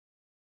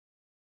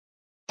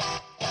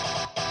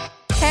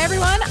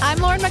everyone. I'm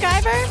Lauren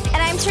MacGyver.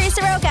 And I'm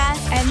Teresa Roca.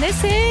 And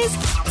this is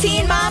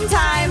Teen Mom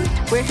Time.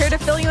 We're here to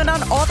fill you in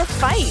on all the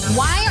fight.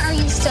 Why are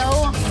you so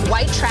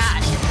white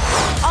trash?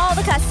 All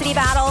the custody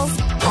battles.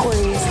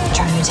 Corey's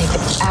trying to take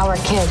our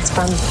kids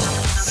from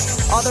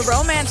all the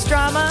romance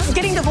drama.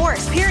 Getting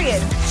divorced,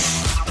 period.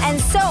 And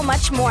so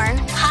much more.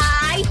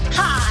 Hi.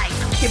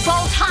 You're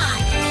both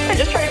high. I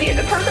just try to be a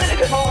good person and a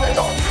good role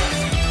adult.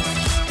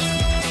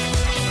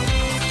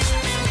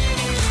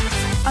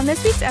 On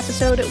this week's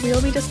episode,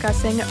 we'll be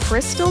discussing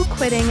Bristol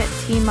quitting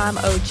Teen Mom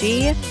OG,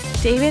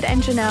 David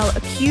and Jenelle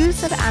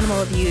accused of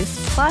animal abuse,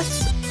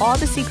 plus all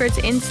the secrets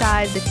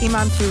inside the Teen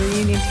Mom 2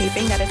 reunion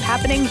taping that is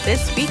happening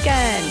this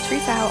weekend.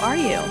 Teresa, how are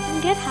you?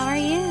 I'm good. How are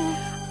you?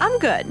 I'm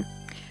good.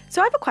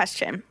 So I have a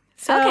question.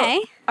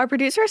 Okay. Our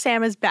producer,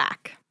 Sam, is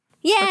back.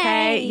 Yay.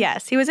 Okay,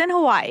 yes, he was in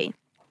Hawaii.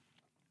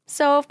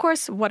 So, of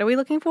course, what are we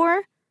looking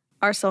for?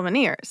 Our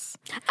souvenirs.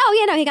 Oh,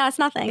 yeah, no, he got us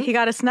nothing. He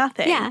got us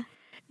nothing. Yeah.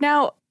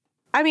 Now,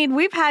 I mean,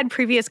 we've had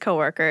previous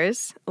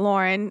coworkers,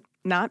 Lauren,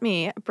 not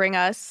me, bring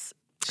us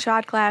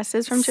shot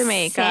glasses from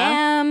Jamaica.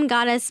 Sam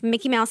got us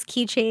Mickey Mouse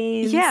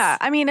keychains. Yeah,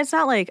 I mean, it's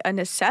not like a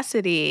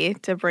necessity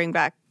to bring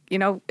back, you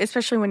know,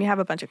 especially when you have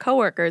a bunch of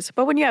coworkers.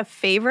 But when you have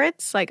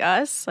favorites like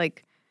us,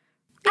 like,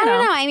 I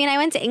don't know. I mean, I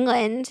went to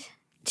England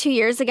 2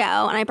 years ago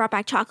and I brought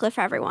back chocolate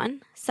for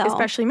everyone. So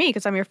especially me,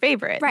 because I'm your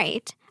favorite.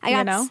 Right.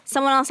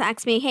 Someone else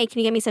asked me, hey, can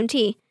you get me some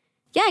tea?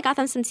 Yeah, I got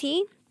them some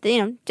tea. They,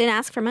 didn't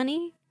ask for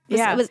money.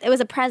 It was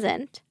a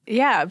present.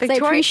 Yeah. I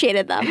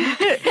appreciated them.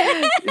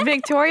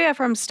 Victoria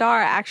from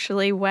Star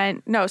actually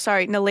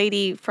the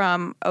lady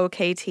from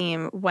OK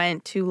Team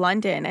went to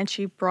London and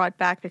she brought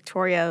back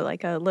Victoria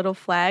like a little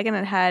flag and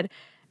it had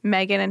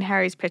Meghan and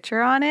Harry's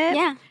picture on it.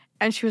 Yeah.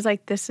 And she was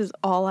like, this is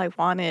all I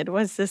wanted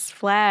was this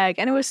flag.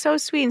 And it was so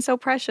sweet and so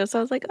precious. I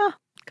was like, oh,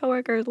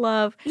 coworkers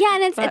love. Yeah,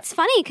 and it's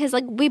funny because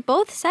like we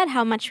both said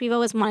how much we've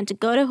always wanted to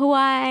go to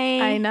Hawaii.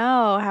 I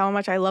know how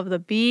much I love the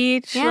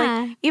beach.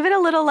 Yeah. Like, even a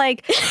little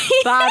like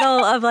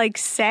bottle of like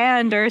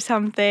sand or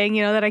something,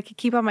 that I could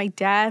keep on my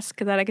desk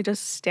that I could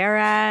just stare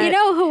at.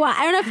 Hawaii,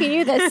 I don't know if you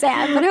knew this,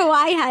 Sam, but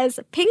Hawaii has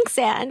pink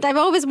sand. I've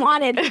always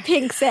wanted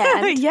pink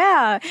sand.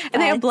 Yeah.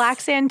 And they have black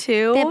sand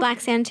too. They have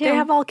black sand too. They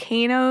have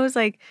volcanoes.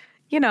 Like,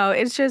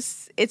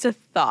 it's a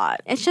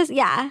thought. It's just,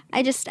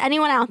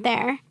 anyone out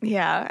there.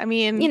 Yeah, I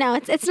mean.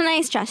 It's a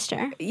nice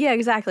gesture. Yeah,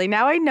 exactly.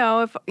 Now I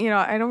know if,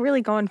 I don't really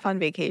go on fun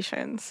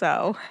vacations.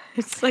 So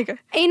it's like.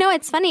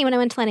 It's funny. When I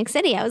went to Atlantic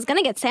City, I was going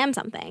to get Sam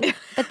something.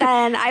 But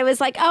then I was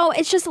like, oh,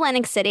 it's just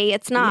Atlantic City.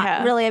 It's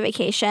not really a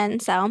vacation.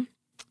 So.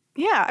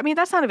 Yeah, I mean,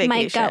 that's not a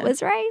vacation. My gut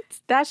was right.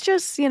 That's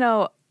just,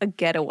 a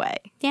getaway.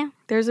 Yeah.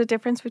 There's a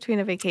difference between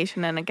a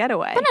vacation and a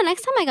getaway. But no,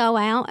 next time I go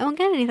away, I won't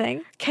get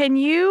anything. Can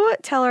you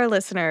tell our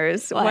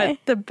listeners what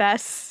the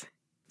best,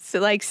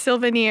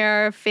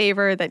 souvenir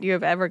favor that you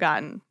have ever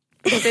gotten?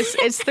 Because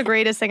it's the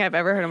greatest thing I've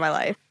ever heard in my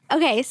life.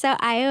 Okay, so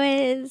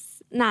I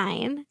was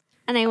 9.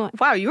 And I went.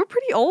 Wow, you were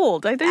pretty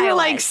old. I think you were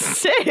like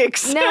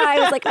 6. No, I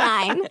was like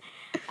 9.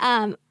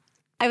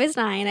 I was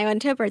 9. I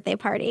went to a birthday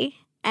party.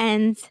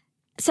 And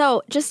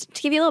so just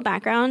to give you a little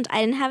background, I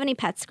didn't have any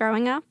pets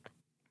growing up.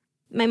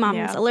 My mom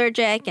was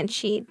allergic and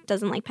she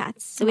doesn't like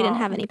pets. So we didn't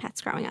have any pets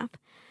growing up.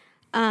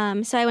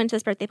 So I went to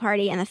this birthday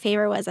party and the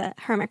favor was a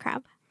hermit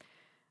crab.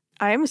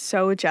 I am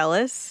so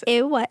jealous.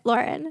 Ew, what,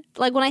 Lauren?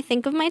 Like when I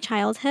think of my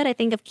childhood, I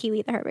think of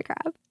Kiwi the hermit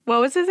crab.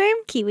 What was his name?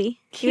 Kiwi.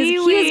 Kiwi.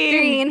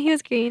 He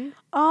was green.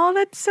 Oh,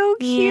 that's so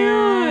cute.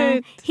 Yeah.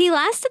 He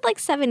lasted like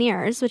 7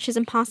 years, which is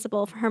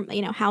impossible for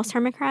house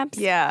hermit crabs.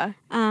 Yeah.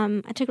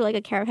 I took really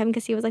good care of him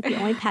because he was like the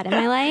only pet in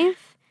my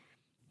life.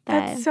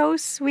 That's so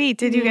sweet.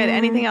 Did you get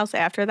anything else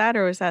after that,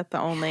 or was that the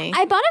only?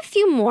 I bought a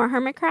few more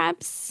hermit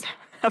crabs.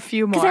 A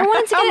few more? I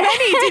wanted to How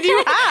many did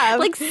you have?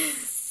 Like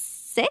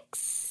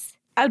 6.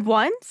 At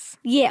once?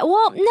 Yeah.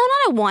 Well, no,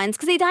 not at once,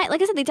 because they died.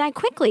 Like I said, they died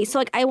quickly. So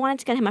like I wanted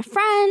to get him a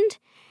friend,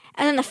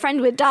 and then the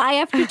friend would die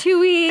after 2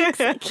 weeks.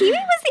 Kiwi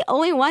was the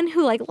only one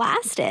who like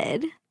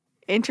lasted.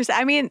 Interesting.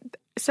 I mean,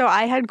 so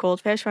I had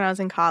goldfish when I was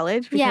in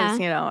college because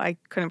I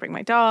couldn't bring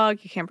my dog.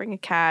 You can't bring a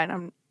cat.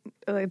 I'm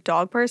a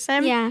dog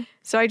person. Yeah.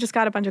 So I just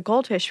got a bunch of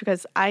goldfish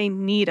because I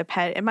need a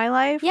pet in my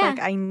life. Yeah.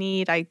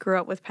 I grew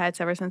up with pets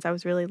ever since I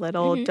was really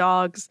little. Mm-hmm.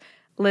 Dogs,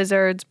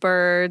 lizards,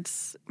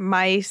 birds,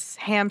 mice,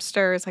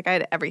 hamsters. Like I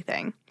had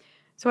everything.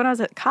 So when I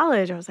was at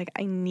college, I was like,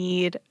 I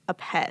need a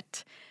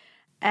pet.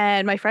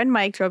 And my friend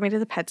Mike drove me to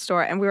the pet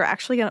store and we were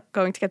actually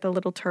going to get the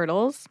little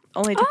turtles,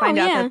 only to find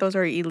out that those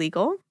are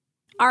illegal.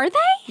 Are they?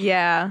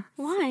 Yeah.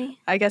 Why?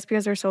 I guess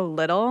because they're so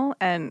little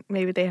and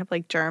maybe they have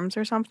like germs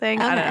or something.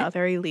 Okay. I don't know.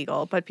 They're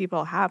illegal, but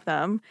people have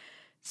them.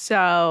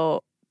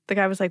 So the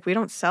guy was like, we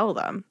don't sell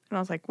them. And I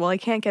was like, well, I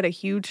can't get a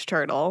huge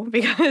turtle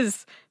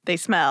because they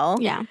smell.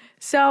 Yeah.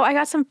 So I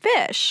got some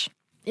fish.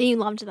 And you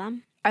loved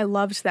them? I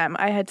loved them.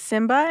 I had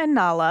Simba and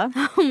Nala.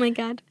 Oh my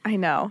God. I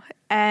know.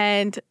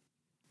 And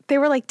they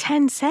were like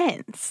 10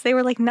 cents. They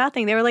were like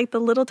nothing. They were like the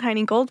little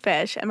tiny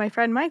goldfish. And my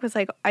friend Mike was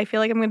like, I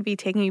feel like I'm going to be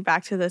taking you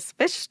back to this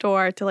fish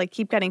store to like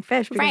keep getting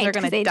fish because they're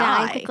going to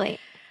die quickly.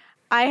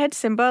 I had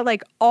Simba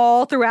like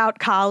all throughout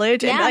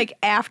college and like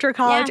after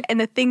college, and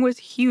the thing was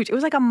huge. It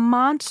was like a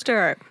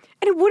monster.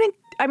 And it wouldn't,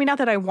 I mean, not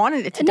that I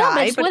wanted it to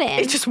die, but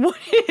it just wouldn't.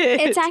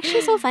 It's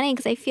actually so funny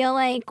because I feel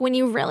like when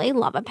you really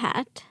love a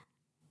pet,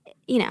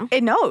 you know.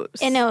 It knows.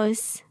 It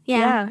knows. Yeah.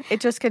 Yeah. It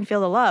just can feel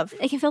the love.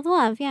 It can feel the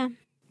love, yeah.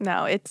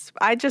 No,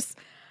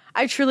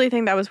 I truly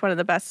think that was one of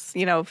the best,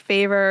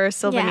 favor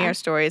souvenir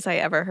stories I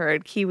ever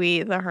heard.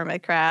 Kiwi, the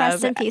hermit crab.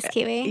 Rest in peace,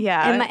 Kiwi.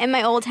 Yeah. In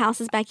my old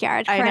house's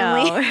backyard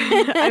currently.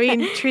 I know. I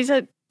mean,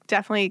 Teresa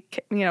definitely,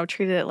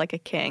 treated it like a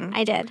king.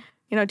 I did.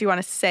 Do you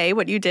want to say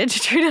what you did to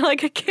treat it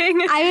like a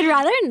king? I would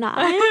rather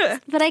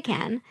not, but I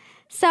can.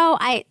 So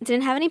I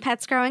didn't have any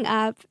pets growing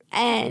up,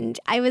 and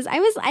I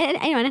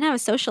didn't have a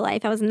social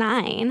life. I was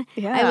 9.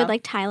 Yeah. I would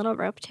like tie a little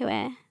rope to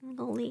it, a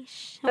little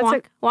leash,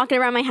 and walk it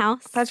around my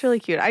house. That's really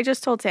cute. I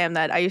just told Sam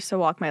that I used to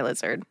walk my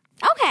lizard.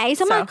 Okay,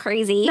 so I'm not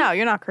crazy. No,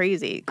 you're not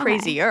crazy. Okay.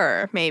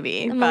 Crazier,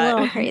 maybe. I'm a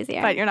little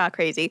crazier. But you're not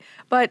crazy.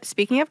 But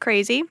speaking of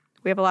crazy,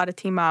 we have a lot of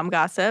Teen Mom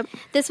gossip.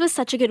 This was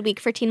such a good week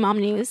for Teen Mom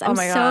news. I'm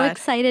so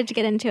excited to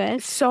get into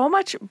it. So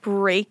much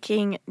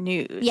breaking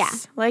news. Yeah.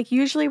 Like,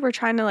 usually we're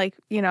trying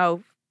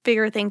to,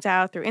 figure things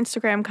out through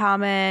Instagram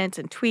comments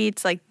and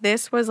tweets. Like,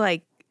 this was,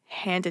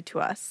 handed to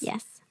us.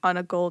 Yes. On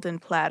a golden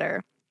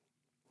platter.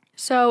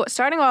 So,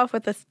 starting off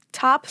with the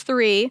top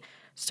 3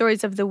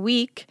 stories of the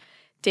week,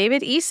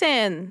 David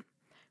Eason.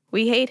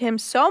 We hate him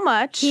so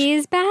much.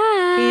 He's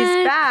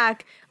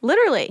back.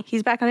 Literally,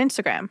 he's back on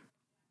Instagram.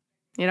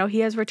 He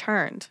has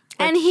returned.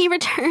 And he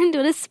returned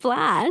with a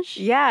splash.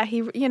 Yeah,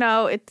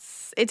 it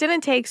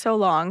didn't take so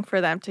long for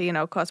them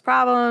to, cause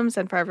problems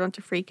and for everyone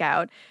to freak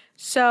out.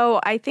 So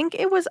I think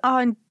it was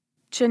on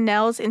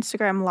Jenelle's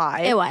Instagram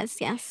Live. It was,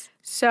 yes.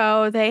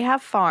 So they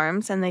have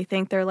farms and they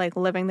think they're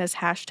living this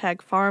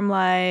hashtag farm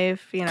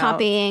life,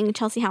 Copying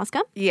Chelsea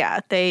Housecup.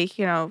 Yeah, they,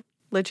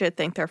 legit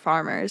think they're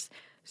farmers.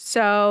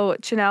 So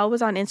Jenelle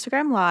was on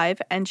Instagram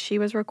Live and she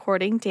was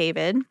recording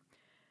David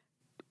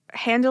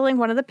handling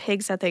one of the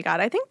pigs that they got.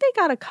 I think they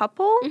got a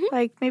couple,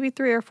 maybe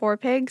 3 or 4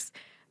 pigs.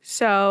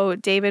 So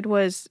David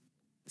was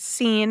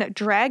seen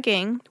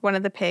dragging one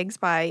of the pigs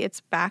by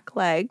its back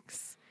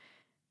legs.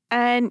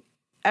 And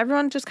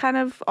everyone just kind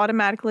of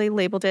automatically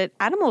labeled it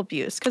animal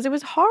abuse because it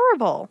was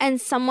horrible. And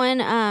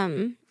someone,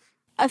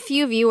 a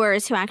few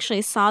viewers who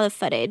actually saw the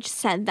footage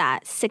said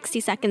that 60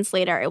 seconds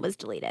later it was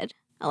deleted,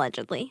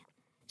 allegedly.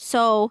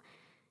 So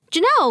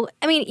Jenelle,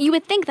 I mean, you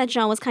would think that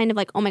Jenelle was kind of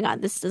like, oh my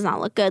God, this does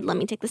not look good. Let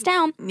me take this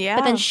down. Yeah.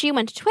 But then she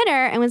went to Twitter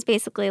and was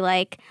basically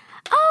like,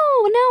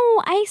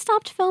 oh, no, I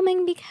stopped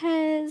filming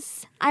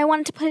because I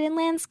wanted to put it in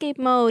landscape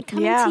mode.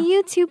 Coming to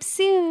YouTube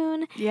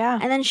soon. Yeah.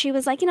 And then she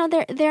was like,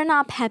 they're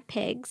not pet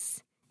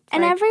pigs.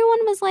 And everyone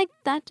was like,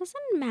 that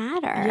doesn't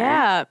matter.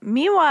 Yeah.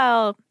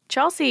 Meanwhile,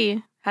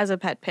 Chelsea has a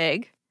pet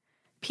pig.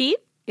 Pete?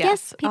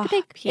 Yes, Pete the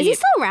pig. Pete. Is he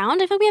still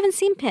around? I feel like we haven't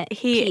seen Pete.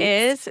 He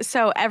is.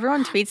 So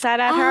everyone tweets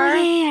that at her.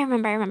 Yeah, I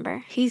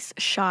remember. He's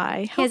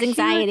shy. He has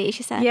anxiety,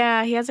 she said.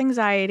 Yeah, he has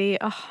anxiety.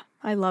 Oh,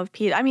 I love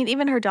Pete. I mean,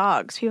 even her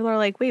dogs. People are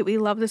like, wait, we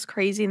love this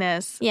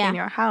craziness in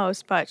your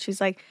house. But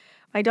she's like,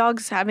 my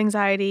dogs have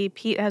anxiety.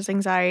 Pete has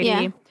anxiety.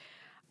 Yeah.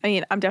 I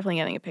mean, I'm definitely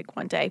getting a pig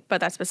one day,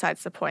 but that's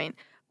besides the point.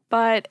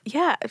 But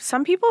yeah,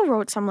 some people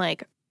wrote some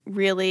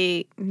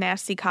really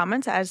nasty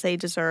comments as they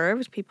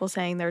deserved. People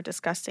saying they're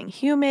disgusting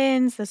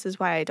humans. This is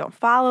why I don't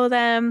follow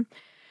them.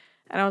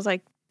 And I was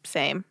like,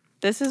 same.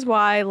 This is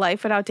why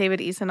life without David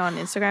Eason on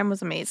Instagram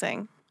was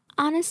amazing.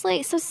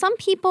 Honestly, so some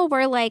people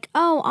were like,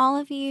 oh, all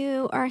of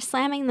you are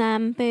slamming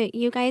them, but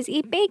you guys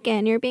eat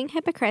bacon. You're being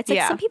hypocrites.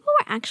 Some people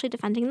were actually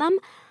defending them.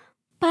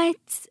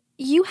 But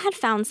you had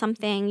found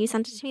something. You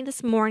sent it to me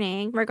this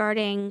morning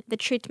regarding the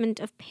treatment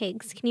of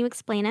pigs. Can you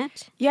explain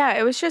it? Yeah,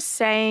 it was just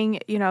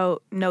saying, no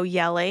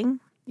yelling.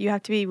 You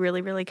have to be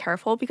really, really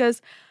careful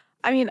because,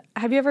 I mean,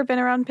 have you ever been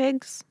around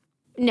pigs?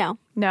 No.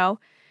 No.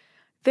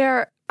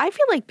 I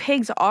feel like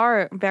pigs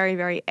are very,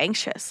 very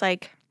anxious.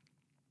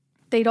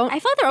 They don't. I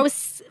feel like they're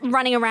always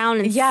running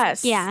around.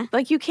 Yes. Yeah.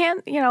 You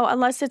can't,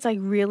 unless it's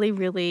really,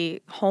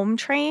 really home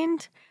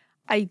trained.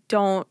 I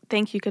don't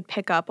think you could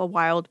pick up a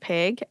wild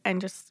pig and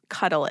just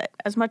cuddle it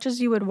as much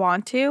as you would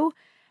want to.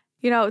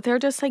 They're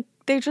just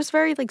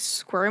very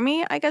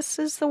squirmy, I guess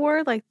is the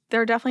word.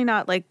 They're definitely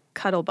not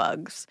cuddle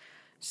bugs.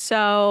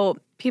 So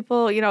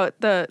people,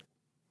 the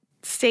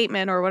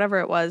statement or whatever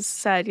it was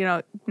said,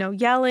 no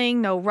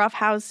yelling, no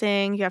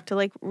roughhousing. You have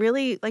to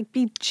really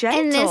be gentle.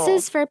 And this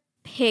is for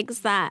pigs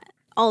that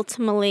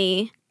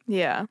ultimately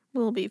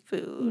will be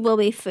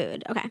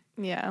food. Okay.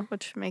 Yeah,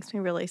 which makes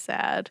me really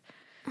sad.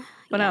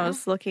 When I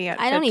was looking at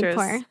pictures. I don't eat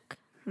pork.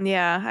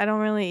 Yeah, I don't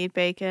really eat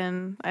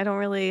bacon. I don't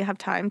really have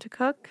time to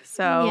cook,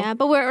 so. Yeah,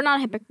 but we're not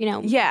hypocrite,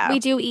 Yeah. We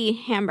do eat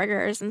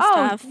hamburgers and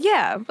stuff. Oh,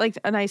 yeah,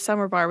 a nice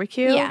summer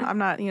barbecue. Yeah. I'm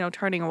not,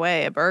 turning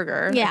away a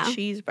burger, a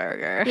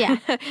cheeseburger. Yeah.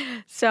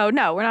 So,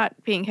 no, we're not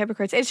being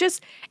hypocrites. It's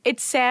just,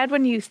 it's sad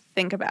when you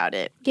think about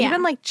it. Yeah.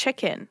 Even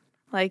chicken.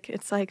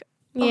 It's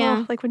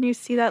when you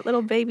see that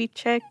little baby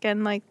chick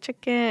and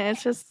chicken,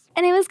 it's just.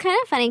 And it was kind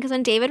of funny because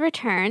when David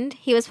returned,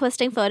 he was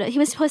posting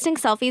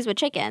selfies with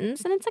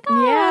chickens. And it's like,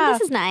 oh,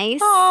 this is nice.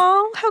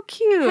 Oh, how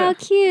cute. How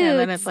cute. And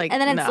then it's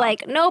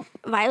like, nope,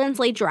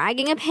 violently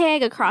dragging a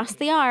pig across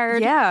the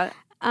yard. Yeah.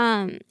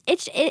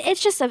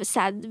 It's just a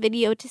sad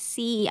video to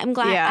see. I'm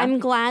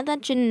glad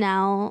that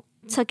Jenelle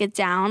took it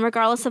down,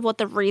 regardless of what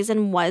the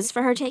reason was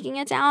for her taking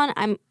it down.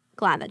 I'm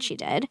glad that she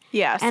did.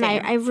 Yeah, and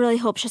I really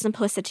hope she doesn't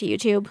post it to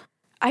YouTube.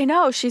 I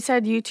know. She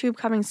said YouTube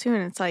coming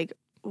soon. It's like,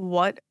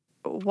 what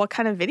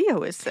kind of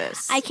video is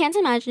this? I can't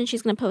imagine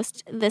she's going to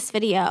post this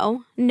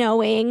video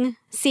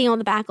seeing all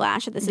the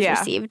backlash that this has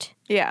received.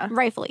 Yeah.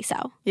 Rightfully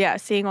so. Yeah,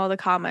 seeing all the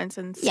comments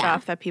and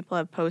stuff that people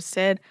have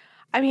posted.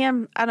 I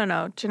mean, I don't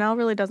know. Jenelle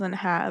really doesn't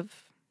have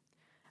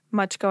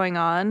much going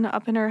on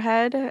up in her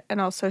head. And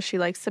also she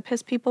likes to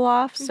piss people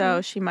off. Mm-hmm.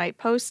 So she might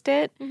post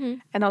it. Mm-hmm.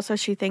 And also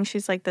she thinks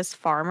she's like this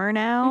farmer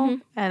now.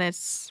 Mm-hmm. And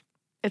it's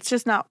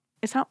just not.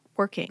 It's not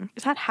working.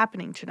 It's not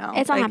happening, Jenelle.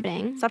 It's not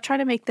happening. Stop trying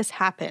to make this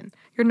happen.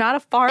 You're not a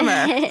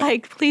farmer.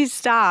 Like, please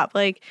stop.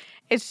 Like,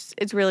 it's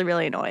really,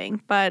 really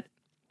annoying. But,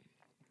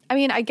 I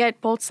mean, I get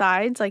both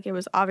sides. Like, it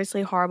was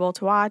obviously horrible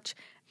to watch.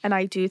 And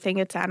I do think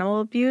it's animal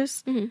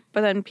abuse. Mm-hmm.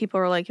 But then people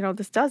are like,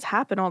 this does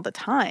happen all the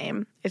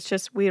time. It's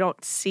just we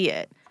don't see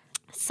it.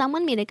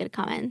 Someone made a good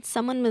comment.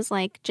 Someone was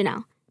like,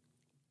 Jenelle,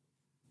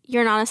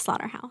 you're not a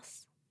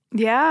slaughterhouse.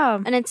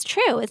 Yeah. And it's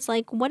true. It's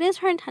like, what is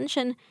her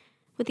intention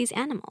with these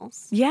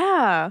animals?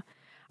 Yeah.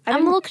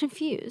 I'm a little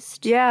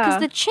confused. Yeah.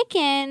 Because the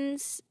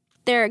chickens,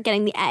 they're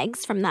getting the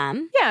eggs from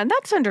them. Yeah, and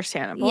that's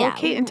understandable. Yeah.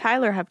 Kate and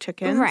Tyler have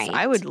chickens. Right.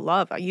 I would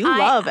love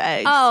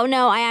eggs. Oh,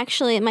 no,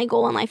 my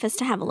goal in life is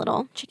to have a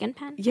little chicken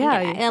pen. Yeah.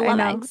 I love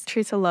eggs.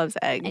 Teresa loves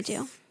eggs. I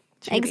do.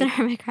 Eggs and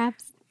hermit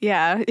crabs.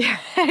 Yeah.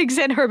 Eggs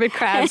and hermit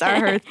crabs are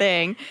her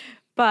thing.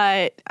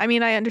 But, I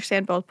mean, I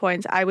understand both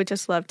points. I would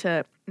just love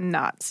to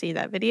not see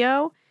that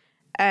video.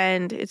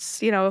 And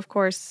it's, of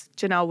course,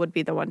 Jenelle would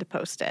be the one to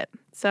post it.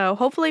 So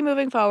hopefully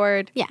moving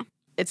forward,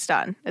 it's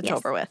done. It's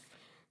over with.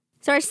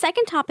 So our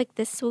second topic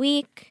this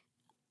week,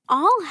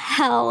 all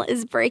hell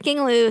is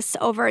breaking loose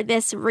over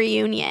this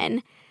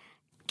reunion.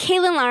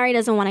 Caitlin Lowry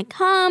doesn't want to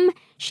come.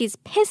 She's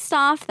pissed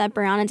off that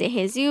Brianna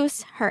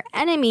DeJesus, her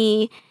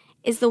enemy,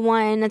 is the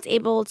one that's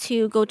able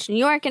to go to New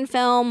York and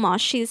film while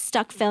she's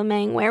stuck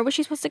filming. Where was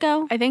she supposed to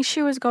go? I think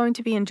she was going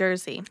to be in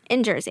Jersey.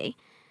 In Jersey.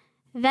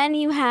 Then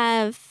you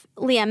have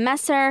Leah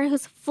Messer,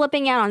 who's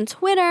flipping out on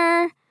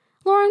Twitter.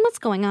 Lauren, what's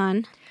going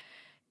on?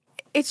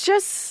 It's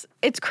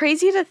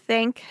crazy to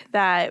think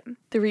that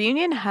the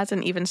reunion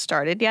hasn't even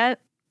started yet,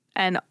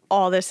 and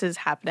all this is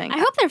happening. I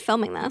hope they're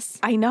filming this.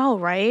 I know,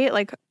 right?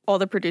 Like, all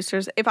the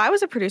producers. If I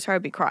was a producer,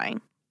 I'd be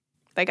crying.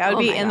 Like, I would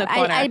be in the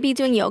corner. I'd be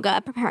doing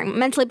yoga,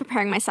 mentally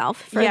preparing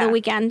myself for the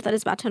weekend that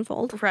is about to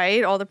unfold.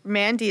 Right?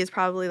 Mandy is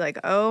probably like,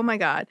 oh my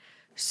God.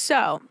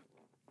 So,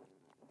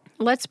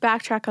 let's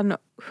backtrack on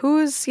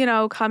who's,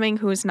 coming,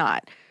 who's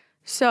not.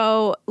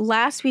 So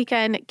last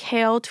weekend,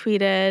 Kale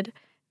tweeted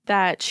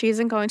that she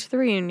isn't going to the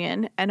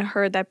reunion and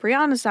heard that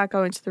Brianna's not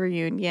going to the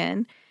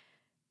reunion.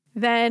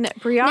 Then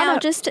Brianna... Now,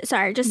 just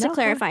to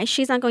clarify,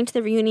 she's not going to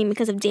the reunion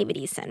because of David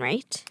Eason,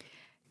 right?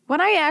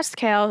 When I asked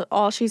Kale,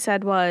 all she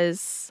said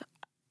was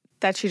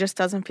that she just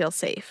doesn't feel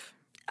safe.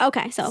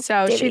 Okay, so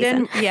David she Eason.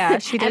 didn't... Yeah,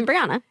 she didn't...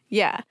 And Brianna.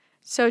 Yeah.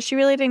 So she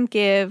really didn't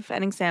give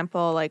an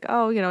example like,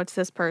 oh, it's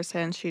this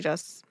person. She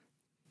just...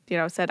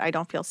 said, I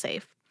don't feel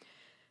safe.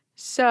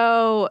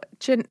 So,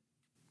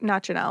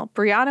 not Jenelle,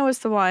 Brianna was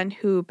the one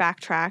who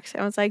backtracked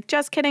and was like,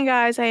 just kidding,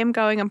 guys. I am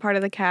going. I'm part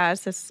of the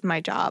cast. This is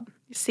my job.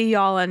 See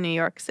y'all in New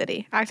York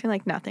City. Acting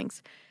like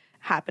nothing's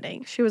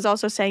happening. She was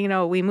also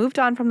saying, we moved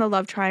on from the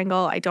love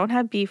triangle. I don't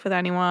have beef with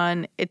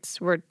anyone.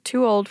 We're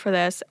too old for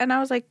this. And I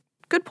was like,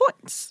 good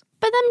points.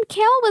 But then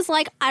Kale was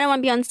like, I don't want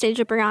to be on stage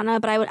with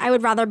Brianna, but I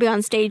would rather be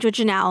on stage with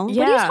Jenelle.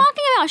 Yeah. What are you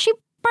talking about? She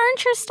burned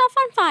her stuff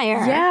on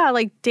fire. Yeah,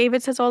 like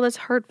David says all this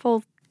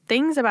hurtful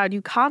things about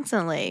you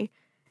constantly.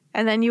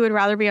 And then you would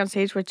rather be on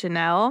stage with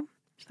Jenelle?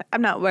 She's like,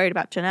 I'm not worried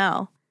about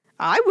Jenelle.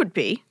 I would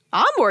be.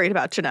 I'm worried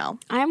about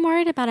Jenelle. I'm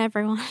worried about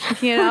everyone.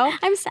 If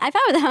I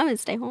thought with them, I would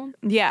stay home.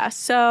 Yeah,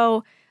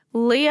 so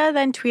Leah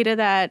then tweeted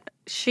that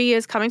she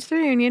is coming to the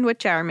reunion with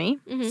Jeremy.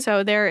 Mm-hmm.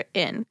 So they're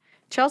in.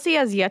 Chelsea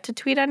has yet to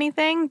tweet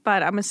anything,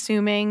 but I'm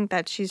assuming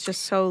that she's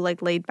just so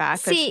laid back.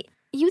 See,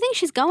 you think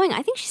she's going?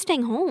 I think she's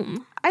staying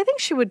home. I think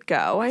she would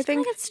go. I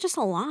think it's just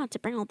a lot to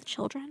bring all the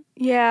children.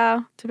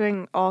 Yeah, to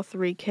bring all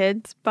 3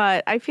 kids.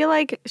 But I feel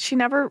like she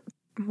never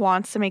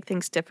wants to make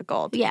things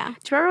difficult. Yeah. Do you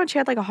remember when she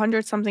had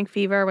 100-something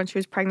fever when she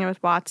was pregnant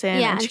with Watson?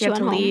 Yeah, and she had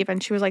to leave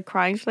and she was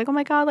crying. She's like, oh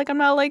my God, I'm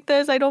not like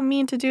this. I don't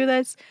mean to do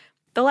this.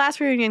 The last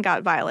reunion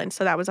got violent,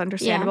 so that was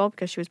understandable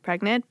because she was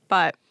pregnant.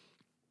 But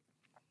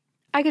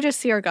I could just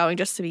see her going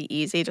just to be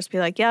easy. Just be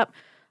like, yep,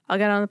 I'll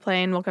get on the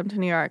plane. We'll come to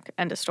New York.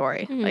 End of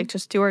story. Mm-hmm.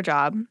 Just do her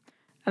job.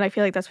 And I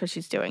feel like that's what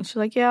she's doing. She's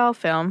like, yeah, I'll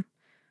film.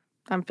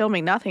 I'm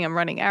filming nothing. I'm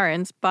running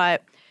errands.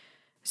 But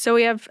so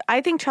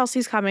I think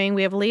Chelsea's coming.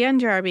 We have Leah and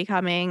Jeremy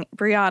coming.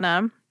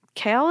 Brianna.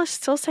 Kale is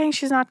still saying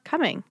she's not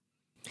coming.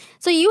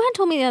 So you had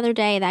told me the other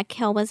day that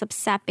Kale was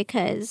upset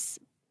because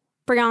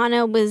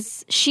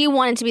she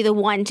wanted to be the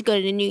one to go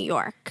to New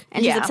York.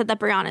 And she's upset that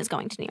Brianna is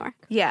going to New York.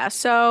 Yeah,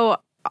 so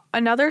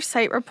another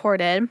site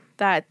reported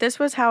that this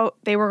was how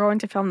they were going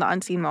to film the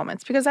unseen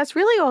moments, because that's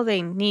really all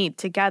they need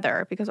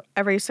together, because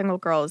every single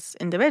girl is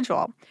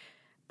individual.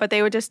 But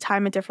they would just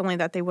time it differently,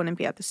 that they wouldn't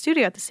be at the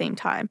studio at the same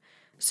time.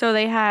 So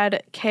they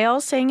had Kale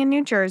staying in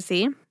New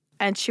Jersey,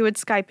 and she would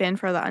Skype in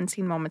for the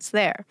unseen moments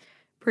there.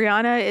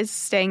 Brianna is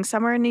staying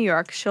somewhere in New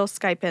York. She'll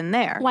Skype in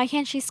there. Why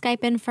can't she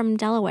Skype in from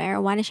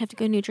Delaware? Why does she have to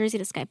go to New Jersey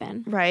to Skype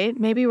in? Right?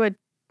 Maybe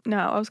no,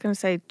 I was going to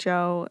say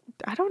Joe.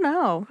 I don't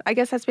know. I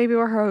guess that's maybe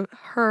where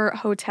her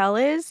hotel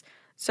is.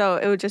 So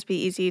it would just be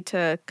easy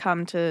to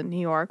come to New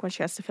York when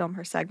she has to film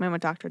her segment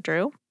with Dr.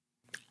 Drew.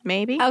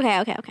 Maybe.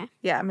 Okay.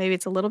 Yeah, maybe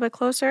it's a little bit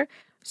closer.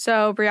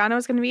 So Brianna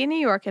was going to be in New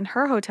York in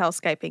her hotel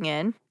Skyping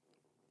in.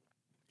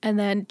 And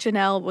then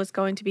Jenelle was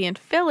going to be in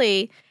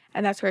Philly,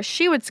 and that's where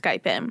she would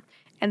Skype in.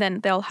 And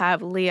then they'll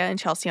have Leah and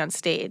Chelsea on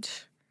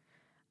stage.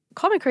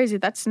 Call me crazy.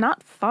 That's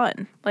not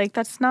fun. Like,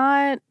 that's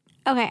not...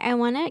 Okay,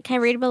 can I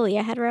read what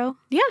Leah had wrote?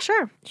 Yeah,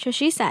 sure. So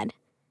she said,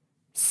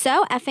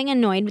 "So effing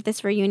annoyed with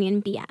this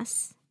reunion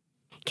BS.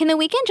 Can the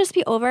weekend just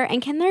be over,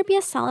 and can there be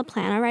a solid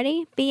plan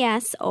already?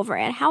 BS over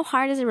it. How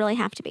hard does it really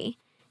have to be?"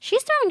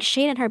 She's throwing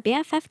shade at her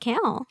BFF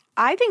Kale.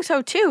 I think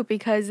so, too,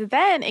 because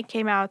then it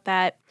came out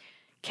that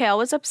Kale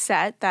was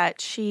upset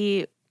that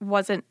she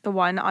wasn't the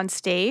one on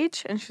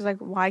stage. And she's like,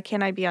 why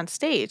can't I be on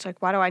stage?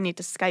 Like, why do I need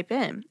to Skype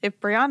in? If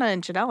Brianna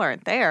and Jenelle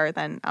aren't there,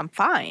 then I'm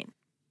fine.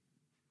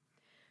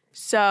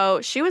 So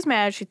she was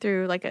mad. She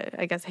threw like a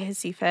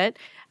hissy fit.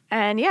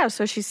 And yeah,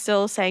 so she's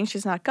still saying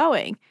she's not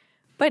going.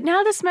 But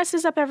now this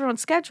messes up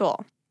everyone's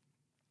schedule.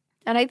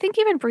 And I think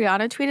even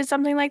Brianna tweeted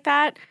something like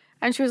that.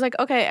 And she was like,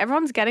 okay,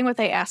 everyone's getting what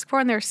they ask for.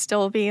 And they're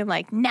still being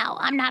like, no,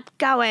 I'm not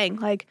going.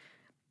 Like,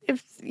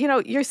 if,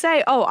 you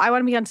say, oh, I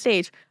want to be on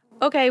stage.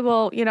 Okay,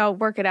 well,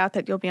 work it out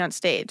that you'll be on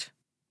stage.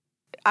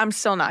 I'm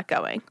still not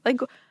going. Like,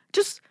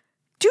 just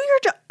do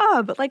your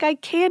job. Like, I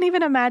can't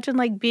even imagine,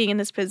 like, being in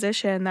this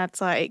position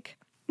that's like,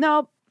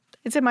 no,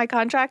 it's in my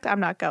contract. I'm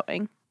not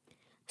going.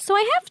 So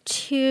I have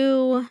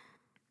two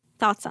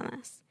thoughts on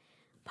this.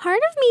 Part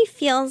of me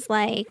feels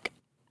like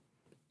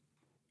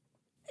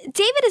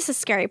David is a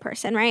scary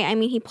person, right? I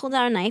mean, he pulled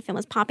out a knife and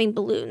was popping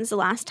balloons the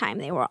last time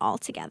they were all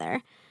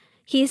together.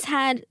 He's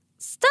done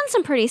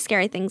some pretty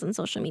scary things on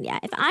social media.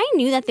 If I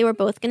knew that they were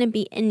both going to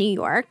be in New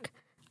York,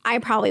 I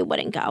probably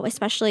wouldn't go,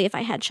 especially if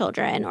I had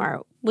children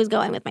or was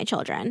going with my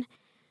children.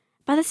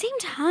 But at the same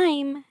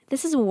time,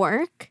 this is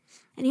work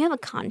and you have a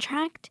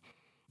contract.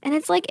 And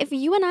it's like, if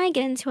you and I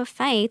get into a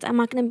fight, I'm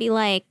not going to be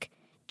like,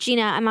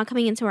 Gina, I'm not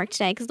coming into work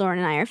today because Lauren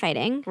and I are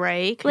fighting.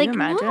 Right. Can you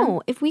imagine?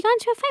 No. If we got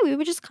into a fight, we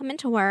would just come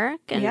into work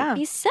and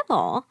be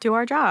civil. Do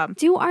our job.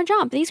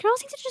 These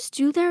girls need to just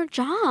do their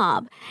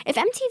job. If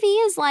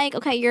MTV is like,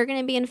 okay, you're going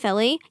to be in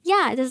Philly.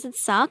 Yeah, does it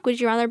suck? Would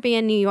you rather be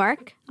in New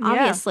York?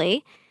 Obviously.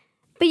 Yeah.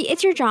 But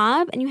it's your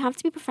job and you have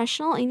to be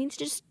professional and you need to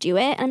just do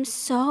it. And I'm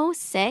so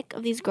sick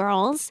of these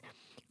girls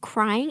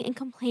crying and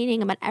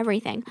complaining about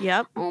everything.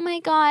 Yep. Oh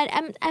my God,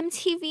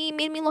 MTV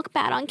made me look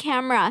bad on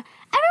camera.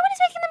 Everybody's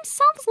making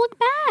themselves look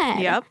bad.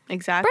 Yep,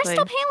 exactly.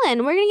 Bristol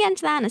Palin, we're going to get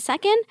into that in a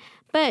second,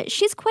 but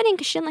she's quitting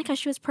because she didn't like how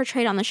she was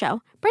portrayed on the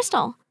show.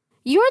 Bristol,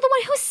 you're the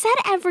one who said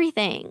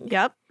everything.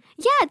 Yep.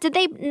 Yeah, did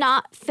they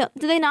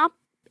not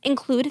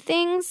include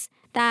things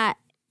that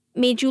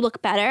made you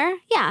look better?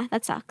 Yeah,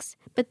 that sucks.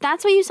 But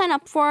that's what you sign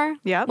up for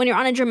when you're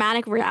on a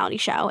dramatic reality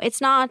show.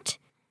 It's not...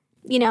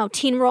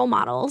 teen role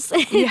models.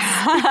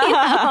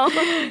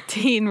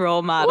 Teen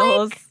role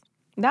models.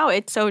 No,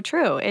 it's so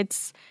true.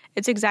 It's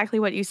exactly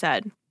what you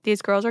said.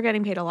 These girls are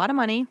getting paid a lot of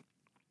money.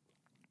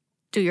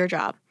 Do your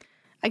job.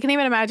 I can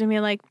even imagine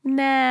being like,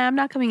 nah, I'm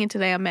not coming in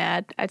today. I'm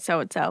mad at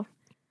so-and-so.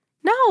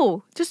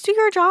 No, just do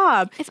your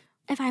job.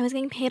 If I was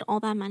getting paid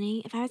all that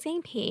money, if I was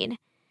getting paid,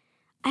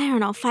 I don't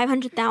know,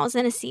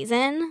 $500,000 a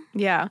season.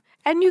 Yeah.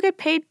 And you get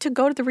paid to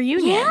go to the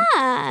reunion.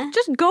 Yeah.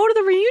 Just go to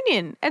the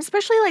reunion. And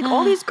especially like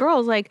all these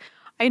girls, like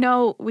I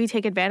know we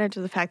take advantage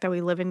of the fact that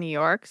we live in New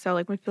York. So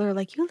like when people are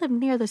like, you live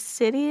near the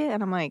city?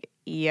 And I'm like,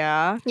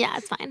 yeah. Yeah,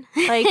 it's fine.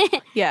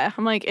 Like, yeah.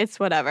 I'm like, it's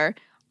whatever.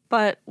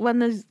 But when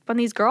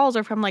these girls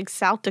are from like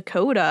South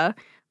Dakota,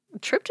 a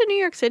trip to New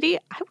York City,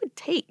 I would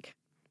take.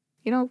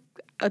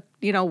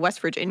 West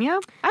Virginia,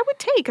 I would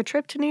take a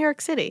trip to New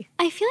York City.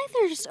 I feel like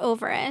they're just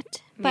over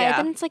it. But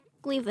then it's like,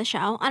 leave the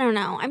show. I don't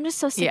know. I'm just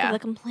so sick of the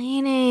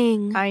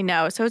complaining. I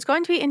know. So it's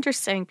going to be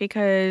interesting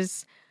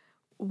because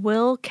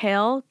will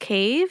Kale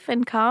cave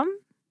and come?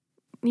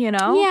 Yeah,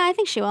 I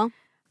think she will.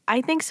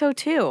 I think so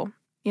too.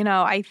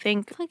 I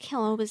think... I feel like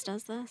Kale always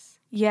does this.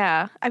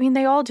 Yeah. I mean,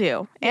 they all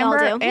do.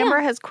 Amber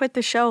has quit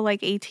the show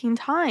like 18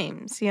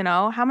 times,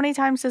 How many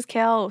times does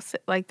Kale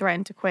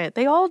threaten to quit?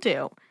 They all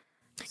do.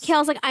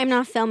 Kale's like, I'm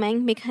not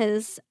filming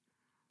because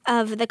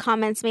of the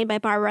comments made by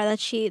Barbara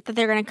that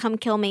they're going to come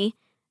kill me.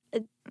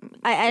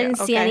 I didn't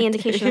see any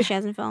indication that she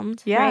hasn't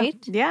filmed, right?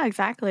 Yeah,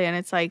 exactly. And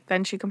it's like,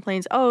 then she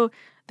complains, oh,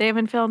 they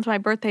haven't filmed my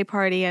birthday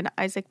party and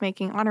Isaac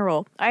making honor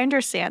roll. I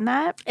understand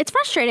that. It's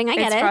frustrating. I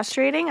get it. It's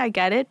frustrating. I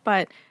get it.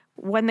 But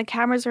when the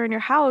cameras are in your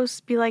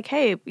house, be like,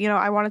 hey,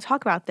 I want to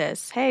talk about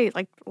this. Hey,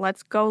 like,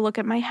 let's go look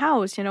at my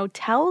house.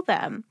 Tell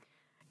them.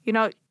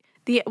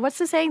 What's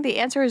the saying? The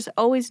answer is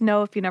always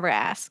no if you never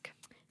ask.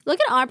 Look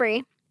at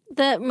Aubrey,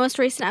 the most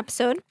recent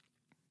episode.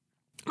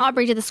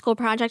 Aubrey did the school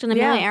project on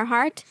Amelia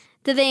Earhart.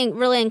 Did they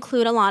really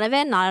include a lot of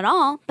it? Not at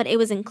all, but it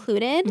was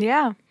included.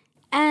 Yeah.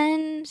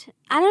 And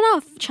I don't know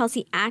if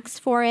Chelsea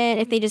asked for it,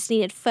 if they just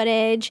needed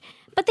footage,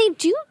 but they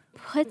do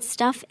put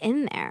stuff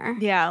in there.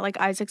 Yeah, like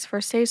Isaac's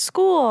first day of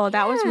school.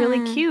 That was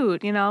really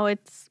cute.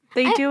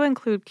 They do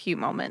include cute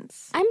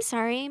moments. I'm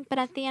sorry, but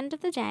at the end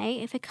of the day,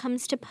 if it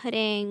comes to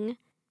putting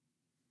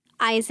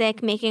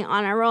Isaac making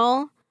honor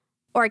roll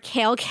or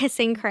Kale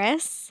kissing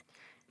Chris,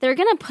 they're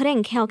going to put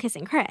in Kale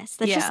kissing Chris.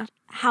 That's just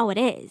how it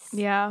is.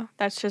 Yeah,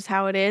 that's just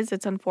how it is.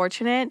 It's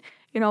unfortunate,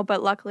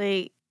 but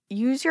luckily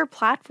use your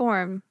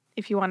platform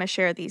if you want to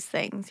share these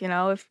things.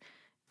 If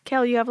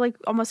Kale, you have like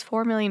almost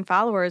 4 million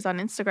followers on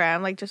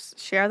Instagram, like just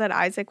share that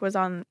Isaac was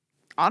on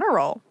honor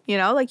roll.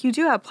 Like you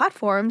do have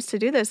platforms to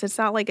do this. It's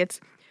not like it's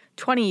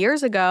 20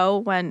 years ago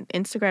when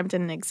Instagram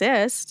didn't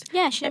exist.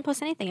 Yeah, she didn't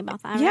post anything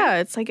about that. Yeah, right?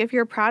 it's like if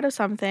you're proud of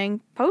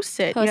something, post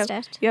it.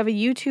 You have a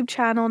YouTube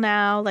channel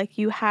now. Like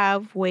you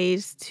have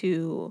ways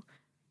to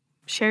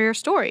share your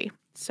story.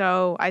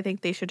 So I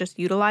think they should just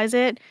utilize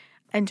it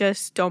and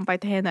just don't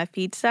bite the hand that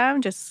feeds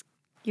them. Just,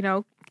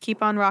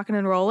 keep on rocking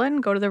and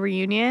rolling. Go to the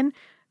reunion.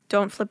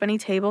 Don't flip any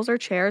tables or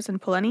chairs and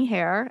pull any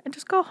hair and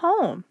just go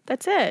home.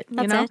 That's it.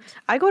 That's it.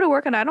 I go to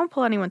work and I don't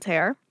pull anyone's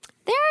hair.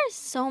 There are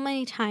so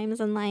many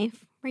times in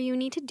life where you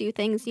need to do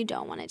things you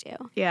don't want to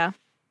do. Yeah.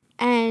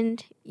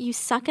 And you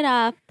suck it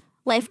up.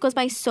 Life goes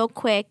by so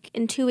quick.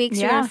 In 2 weeks,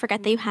 you're going to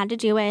forget that you had to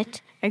do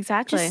it.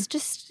 Exactly.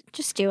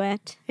 Just do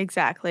it.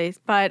 Exactly.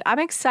 But I'm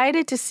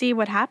excited to see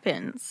what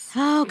happens.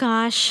 Oh,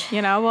 gosh.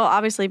 We'll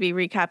obviously be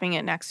recapping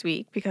it next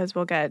week because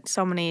we'll get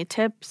so many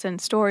tips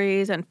and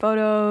stories and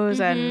photos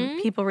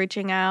and people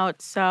reaching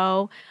out.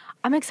 So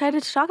I'm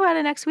excited to talk about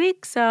it next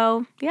week.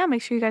 So, yeah,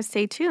 make sure you guys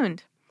stay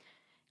tuned.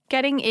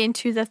 Getting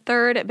into the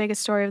third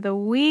biggest story of the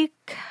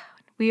week,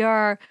 we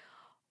are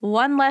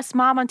one less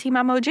mom on Team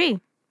MOG.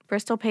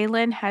 Bristol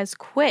Palin has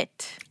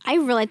quit. I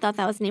really thought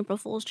that was an April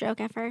Fool's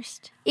joke at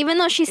first. Even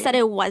though she said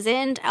it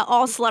wasn't,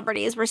 all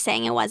celebrities were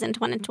saying it wasn't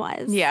when it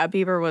was. Yeah,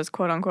 Bieber was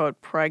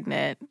quote-unquote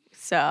pregnant.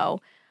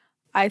 So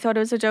I thought it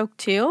was a joke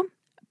too.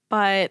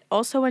 But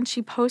also when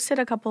she posted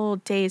a couple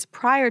days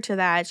prior to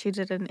that, she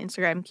did an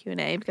Instagram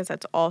Q&A because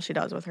that's all she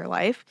does with her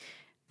life.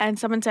 And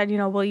someone said,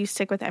 will you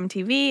stick with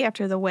MTV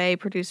after the way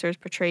producers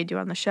portrayed you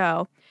on the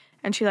show?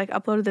 And she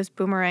uploaded this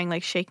boomerang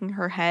shaking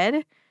her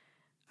head.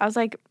 I was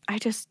like,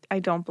 I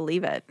don't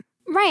believe it.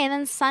 Right. And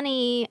then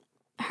Sunny,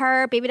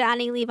 her baby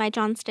daddy, Levi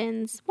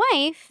Johnston's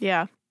wife.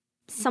 Yeah.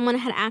 Someone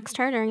had asked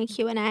her during a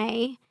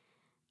Q&A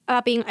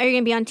about are you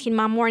going to be on Teen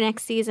Mom more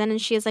next season? And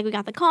she was like, we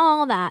got the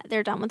call that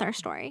they're done with our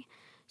story.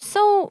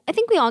 So I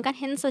think we all got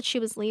hints that she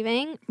was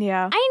leaving.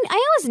 Yeah.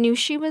 I always knew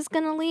she was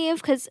going to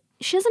leave because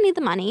she doesn't need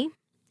the money.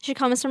 She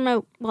comes from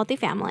a wealthy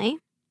family.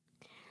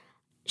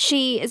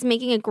 She is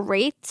making a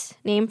great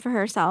name for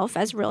herself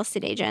as real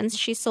estate agents.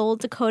 She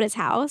sold Dakota's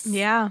house.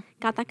 Yeah.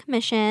 Got that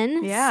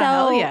commission. Yeah, so,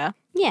 hell yeah.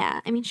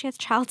 Yeah. I mean, she has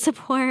child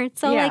support.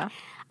 So,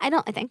 I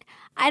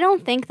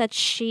don't think that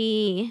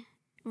she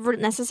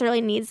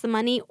necessarily needs the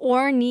money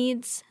or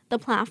needs the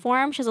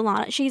platform. She's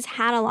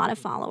had a lot of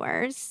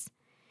followers.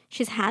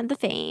 She's had the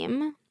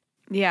fame.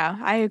 Yeah,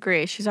 I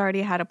agree. She's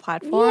already had a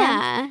platform.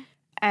 Yeah.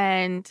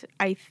 And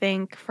I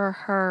think for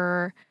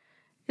her,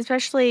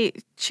 especially,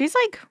 she's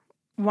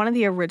one of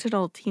the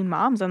original teen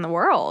moms in the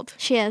world.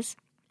 She is.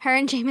 Her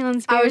and Jamie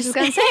Lynn Spears. I was just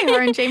going to say,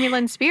 her and Jamie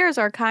Lynn Spears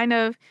are kind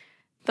of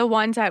the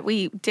ones that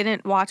we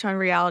didn't watch on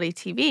reality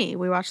TV.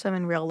 We watched them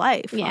in real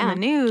life, on the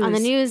news. On the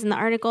news and the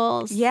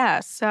articles.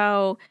 Yeah,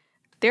 so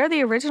they're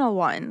the original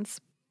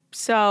ones.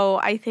 So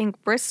I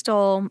think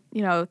Bristol,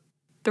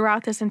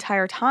 throughout this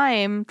entire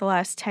time, the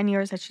last 10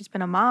 years that she's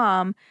been a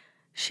mom,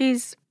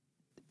 she's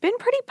been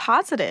pretty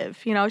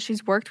positive.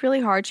 She's worked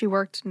really hard. She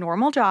worked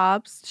normal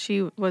jobs.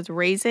 She was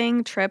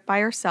raising Tripp by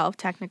herself,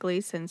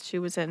 technically, since she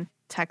was in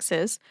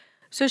Texas.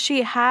 So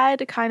she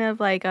had kind of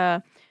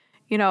I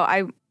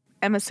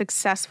am a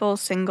successful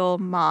single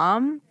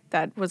mom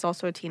that was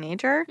also a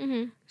teenager.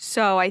 Mm-hmm.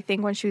 So I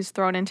think when she was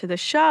thrown into the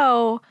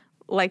show,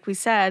 like we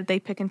said, they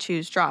pick and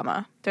choose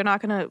drama. They're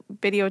not going to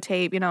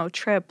videotape,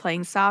 Tripp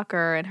playing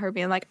soccer and her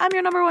being like, I'm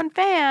your number one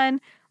fan.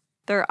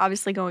 They're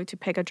obviously going to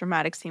pick a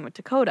dramatic scene with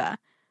Dakota.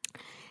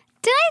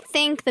 Did I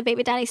think the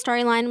baby daddy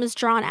storyline was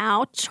drawn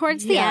out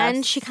towards the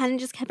end? She kind of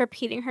just kept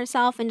repeating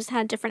herself and just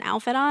had a different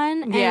outfit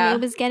on. And it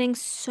was getting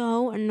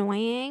so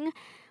annoying.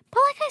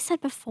 But like I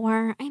said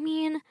before, I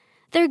mean,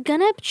 they're going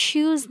to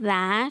choose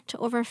that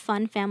over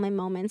fun family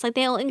moments.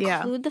 They'll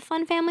include the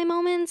fun family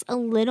moments a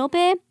little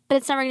bit, but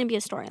it's never going to be a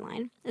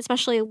storyline,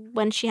 especially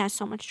when she has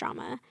so much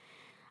drama.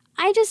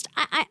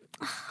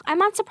 I'm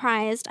not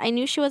surprised. I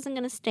knew she wasn't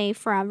going to stay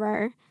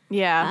forever.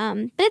 Yeah.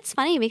 But it's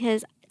funny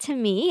because to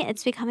me,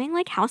 it's becoming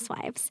like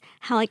Housewives.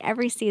 How like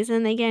every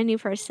season they get a new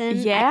person.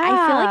 Yeah.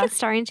 I feel like it's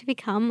starting to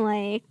become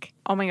like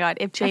Oh my God.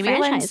 If Jamie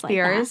Lynn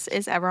Spears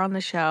is ever on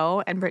the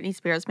show and Britney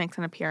Spears makes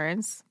an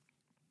appearance,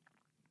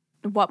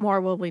 what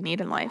more will we need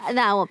in life?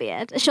 That will be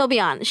it. She'll be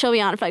on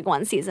for like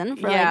one season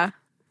for like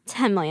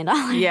 $10 million.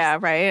 Yeah,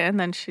 right. And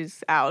then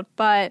she's out.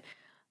 But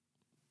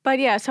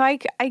yeah, so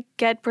I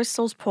get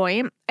Bristol's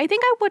point. I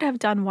think I would have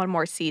done one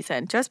more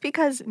season just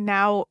because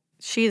now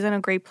she's in a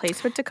great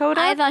place with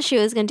Dakota. I thought she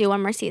was going to do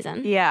one more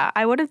season. Yeah,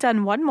 I would have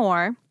done one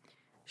more.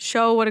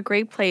 Show what a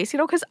great place,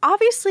 because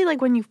obviously,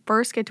 like, when you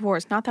first get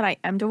divorced, not that I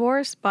am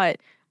divorced, but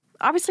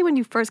obviously when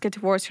you first get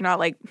divorced, you're not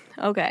like,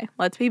 okay,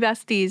 let's be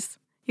besties.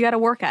 You got to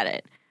work at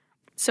it.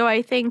 So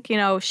I think,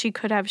 she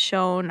could have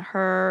shown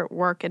her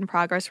work in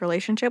progress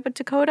relationship with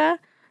Dakota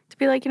to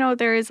be like,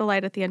 there is a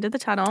light at the end of the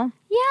tunnel.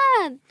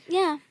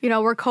 Yeah.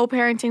 We're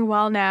co-parenting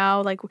well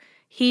now. Like,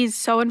 he's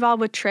so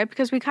involved with Tripp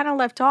because we kind of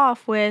left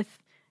off with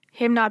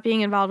him not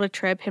being involved with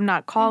Tripp, him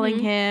not calling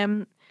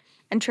him,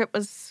 and Tripp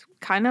was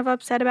kind of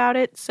upset about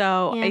it.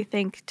 So I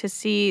think to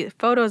see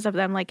photos of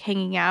them like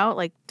hanging out,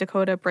 like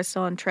Dakota,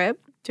 Bristol, and Tripp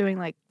doing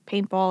like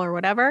paintball or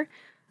whatever,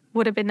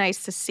 would have been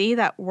nice to see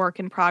that work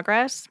in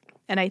progress.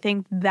 And I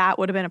think that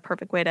would have been a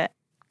perfect way to,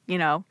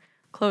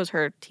 close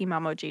her Team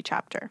Emoji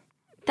chapter.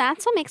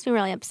 That's what makes me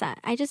really upset.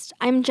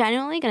 I'm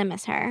genuinely going to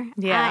miss her.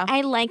 Yeah.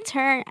 I liked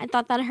her. I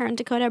thought that her and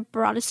Dakota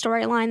brought a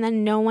storyline that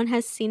no one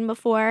has seen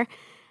before.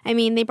 I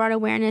mean, they brought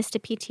awareness to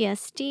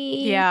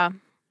PTSD. Yeah.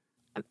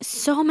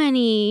 So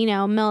many,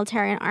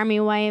 military and army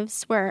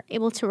wives were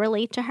able to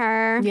relate to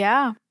her.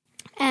 Yeah.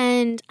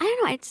 And I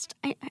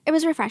don't know, it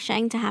was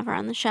refreshing to have her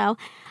on the show.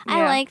 Yeah.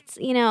 I liked,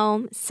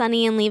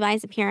 Sunny and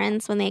Levi's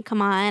appearance when they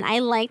come on. I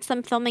liked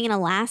them filming in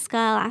Alaska.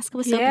 Alaska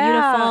was so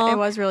beautiful. It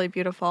was really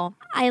beautiful.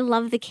 I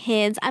love the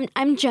kids.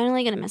 I'm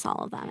generally going to miss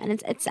all of them, and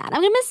it's sad.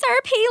 I'm going to miss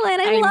Sarah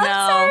Palin. I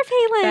love Sarah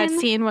Palin. That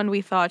scene when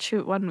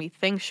we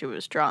think she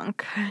was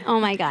drunk. Oh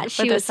my God,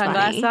 she was was funny. With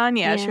the sunglasses on?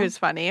 Yeah, she was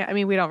funny. I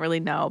mean, we don't really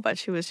know, but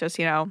she was just,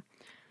 a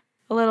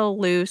little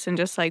loose and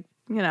just like,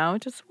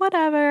 just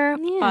whatever.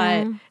 Yeah.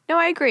 But no,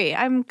 I agree.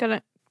 I'm going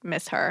to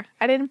miss her.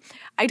 I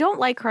don't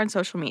like her on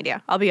social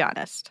media. I'll be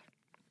honest.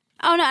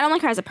 Oh, no, I don't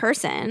like her as a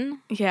person.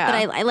 Yeah.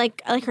 But I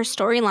like her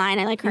storyline.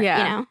 I like her,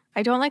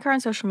 I don't like her on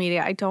social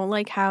media. I don't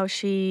like how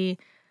she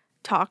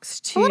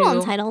talks to... A little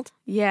entitled.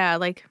 Yeah,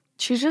 like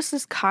she just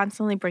is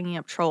constantly bringing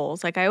up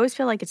trolls. Like I always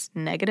feel like it's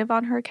negative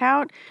on her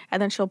account,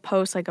 and then she'll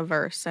post like a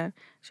verse and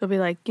she'll be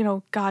like,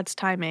 God's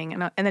timing,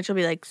 and then she'll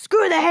be like,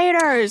 screw the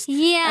haters.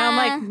 Yeah. And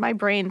I'm like, my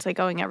brain's like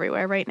going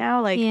everywhere right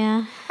now. Like,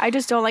 I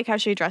just don't like how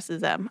she addresses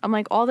them. I'm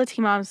like, all the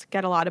teen moms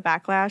get a lot of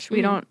backlash.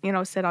 We don't,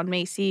 sit on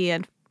Macy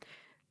and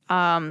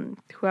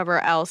whoever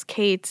else,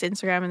 Kate's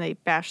Instagram, and they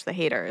bash the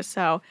haters.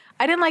 So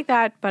I didn't like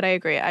that, but I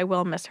agree. I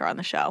will miss her on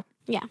the show.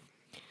 Yeah.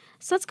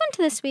 So let's go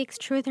into this week's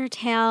Truth or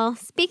Tale.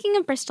 Speaking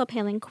of Bristol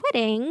Palin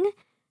quitting,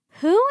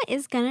 who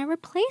is going to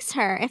replace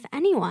her, if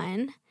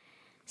anyone?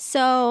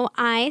 So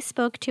I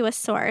spoke to a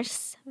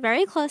source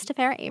very close to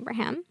Farrah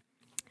Abraham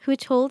who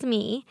told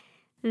me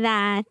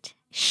that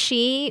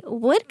she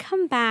would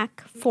come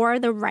back for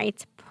the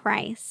right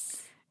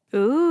price.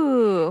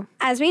 Ooh.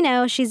 As we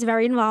know, she's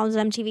very involved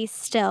with MTV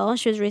still.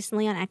 She was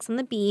recently on X on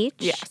the Beach.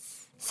 Yes.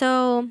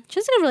 So she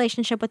has a good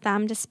relationship with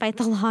them despite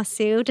the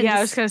lawsuit. I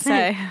was going to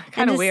say,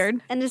 kind of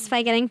weird. And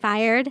despite getting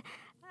fired.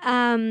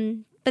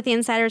 But the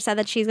insider said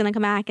that she's going to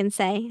come back and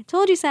say,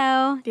 told you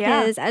so.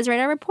 Because as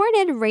Radar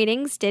reported,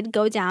 ratings did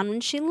go down when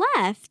she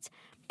left.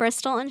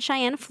 Bristol and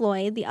Cheyenne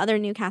Floyd, the other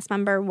new cast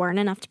member, weren't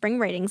enough to bring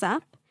ratings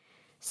up.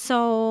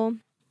 So,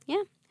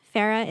 yeah,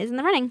 Farrah is in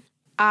the running.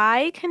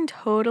 I can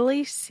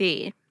totally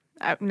see.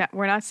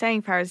 We're not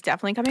saying Farrah's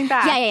definitely coming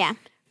back. Yeah.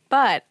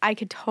 But I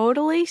could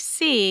totally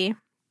see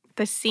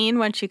the scene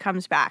when she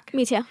comes back.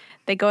 Me too.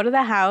 They go to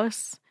the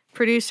house.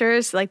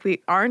 Producers, like,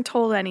 we aren't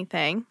told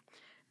anything.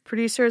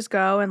 Producers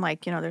go and,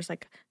 like, there's,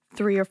 like,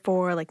 3 or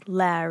 4, like,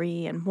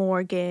 Larry and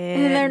Morgan.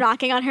 And then they're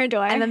knocking on her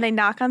door. And then they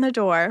knock on the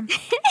door.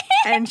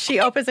 And she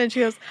opens and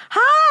she goes,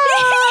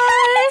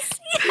 hi! Yes!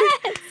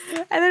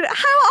 And then,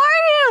 how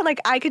are you? Like,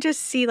 I could just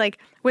see, like,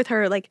 with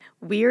her, like,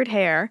 weird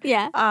hair.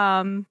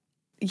 Yeah.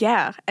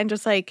 Yeah. And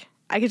just, like,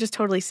 I could just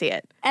totally see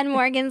it. And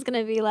Morgan's going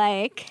to be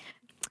like,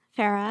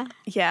 Farrah.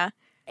 Yeah.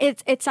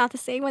 It's not the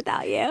same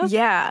without you.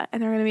 Yeah.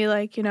 And they're going to be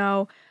like,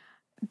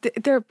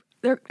 they're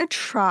going to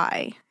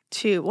try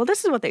to, well,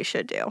 this is what they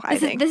should do, I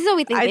think. This is what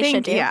we think they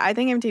should do. Yeah, I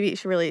think MTV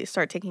should really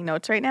start taking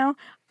notes right now.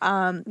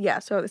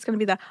 So it's going to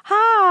be the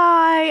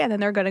hi, and then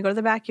they're going to go to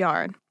the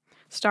backyard.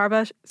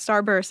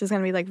 Starburst is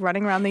going to be like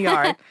running around the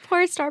yard.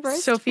 Poor Starburst.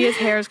 Sophia's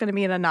hair is going to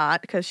be in a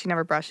knot because she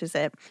never brushes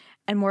it.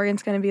 And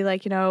Morgan's going to be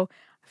like,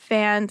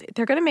 fans,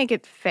 they're going to make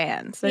it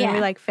fans. They're going to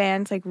be like,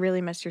 fans like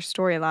really missed your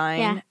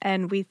storyline,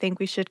 and we think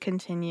we should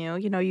continue.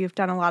 You've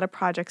done a lot of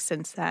projects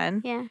since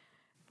then. Yeah.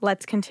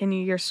 Let's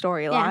continue your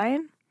storyline. Yeah.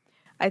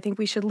 I think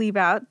we should leave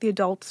out the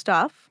adult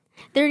stuff.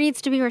 There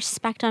needs to be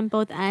respect on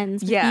both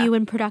ends with you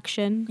and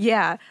production.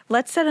 Yeah.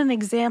 Let's set an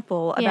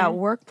example about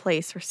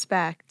workplace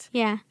respect.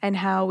 Yeah. And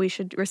how we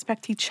should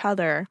respect each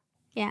other.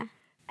 Yeah.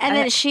 And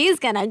then she's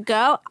going to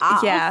go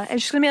off. Yeah.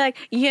 And she's going to be like,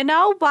 you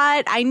know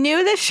what? I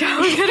knew this show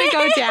was going to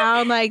go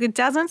down. Like, it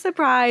doesn't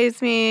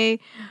surprise me.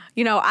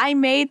 You know, I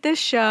made this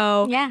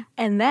show. Yeah.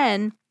 And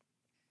then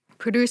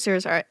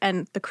producers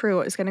and the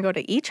crew is going to go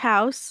to each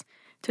house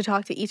to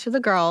talk to each of the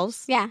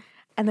girls. Yeah.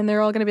 And then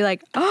they're all going to be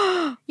like,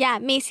 oh. Yeah.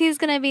 Macy's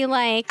going to be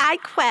like, I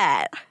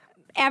quit.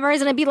 Amber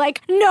is going to be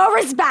like, no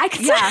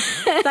respect. Yeah.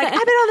 Like, I've been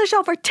on the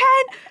show for 10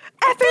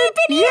 effing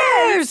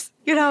years.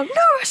 You know,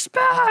 no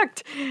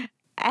respect.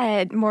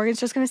 And Morgan's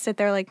just going to sit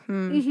there like,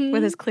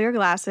 with his clear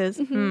glasses,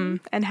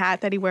 and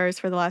hat that he wears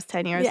for the last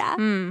 10 years. Yeah.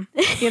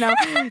 You know?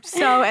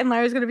 So, and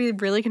Larry's going to be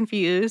really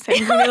confused. And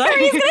he's going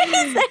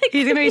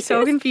to be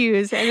so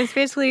confused. And it's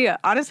basically,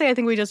 honestly, I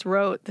think we just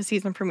wrote the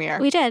season premiere.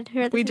 We did.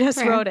 We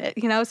just wrote it,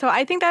 you know? So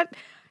I think that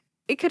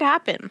it could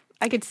happen.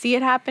 I could see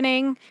it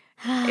happening.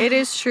 It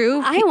is true.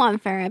 I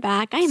want Farrah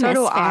back. I miss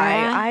Farrah.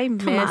 I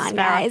miss Farrah.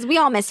 Guys. We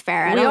all miss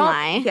Farrah, don't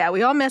lie. Yeah,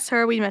 we all miss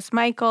her. We miss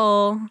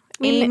Michael,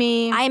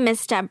 Amy. I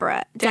miss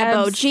Deborah. Deb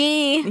OG.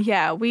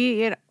 Yeah,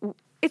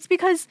 it's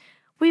because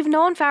we've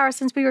known Farrah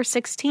since we were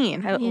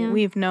 16. Yeah.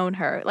 We've known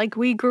her. Like,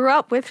 we grew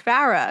up with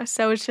Farrah.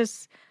 So it's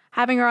just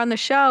having her on the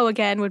show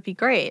again would be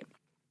great.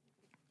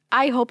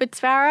 I hope it's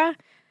Farrah.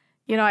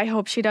 You know, I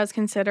hope she does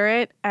consider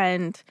it.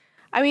 And,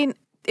 I mean,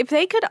 if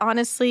they could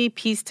honestly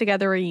piece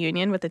together a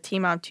reunion with the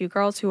Teen Mom 2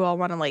 girls who all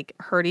want to, like,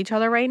 hurt each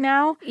other right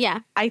now,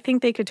 I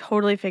think they could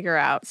totally figure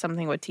out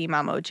something with Teen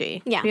Mom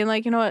OG. Yeah. Being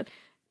like, you know what,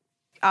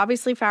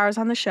 obviously Farrah's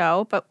on the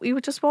show, but we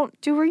just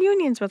won't do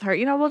reunions with her.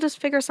 You know, we'll just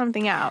figure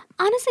something out.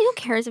 Honestly, who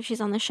cares if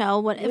she's on the show?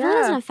 It really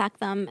doesn't affect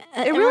them.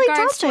 It really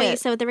doesn't.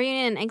 So the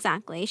reunion,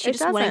 exactly. She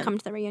just wouldn't come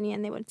to the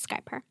reunion. They would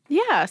Skype her.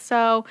 Yeah,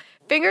 so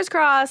fingers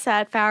crossed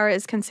that Farrah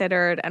is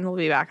considered and will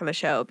be back on the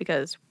show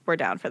because we're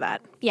down for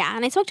that. Yeah,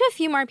 and I spoke to a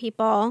few more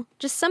people,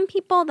 just some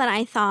people that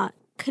I thought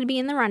could be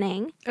in the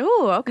running.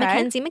 Ooh, okay.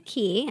 Mackenzie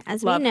McKee,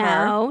 as we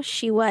know, her.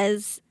 She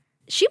was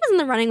in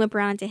the running with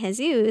Brianna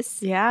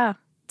DeJesus. Yeah.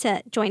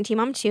 To join Teen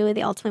Mom 2,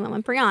 they ultimately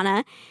went with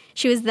Brianna.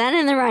 She was then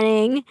in the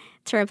running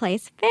to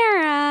replace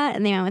Farrah,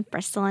 and they went with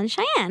Bristol and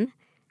Cheyenne.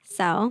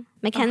 So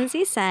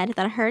Mackenzie said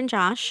that her and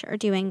Josh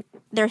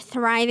they're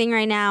thriving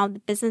right now. The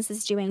business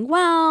is doing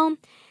well.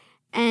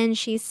 And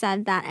she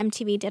said that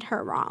MTV did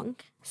her wrong.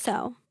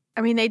 So.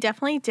 I mean, they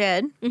definitely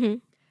did. Mm-hmm.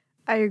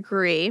 I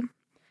agree.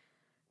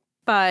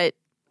 But,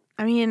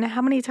 I mean,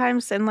 how many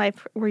times in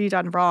life were you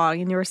done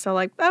wrong and you were still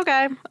like,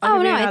 okay,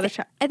 I'll give you another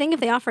shot? I think if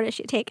they offered it,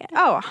 she'd take it.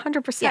 Oh,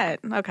 100%.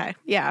 Yeah. Okay.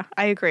 Yeah,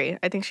 I agree.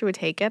 I think she would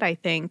take it. I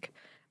think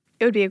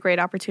it would be a great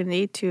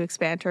opportunity to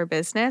expand her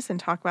business and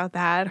talk about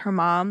that. Her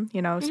mom,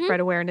 you know, spread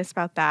awareness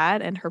about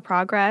that and her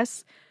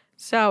progress.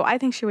 So I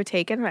think she would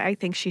take it, and I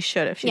think she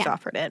should if she's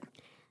offered it.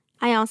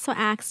 I also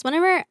asked one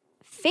of her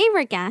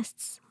favorite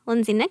guests,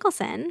 Lindsay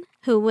Nicholson,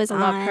 who was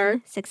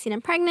on 16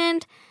 and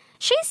Pregnant.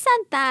 She said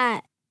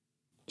that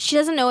she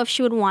doesn't know if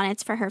she would want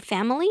it for her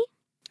family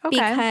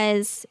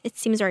because it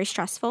seems very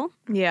stressful.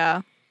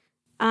 Yeah.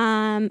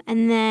 And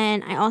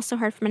then I also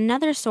heard from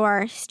another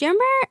source. Do you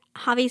remember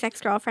Javi's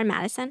ex-girlfriend,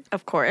 Madison?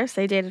 Of course.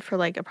 They dated for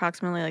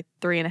approximately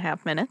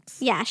 3.5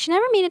 minutes. Yeah. She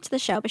never made it to the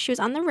show, but she was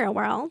on The Real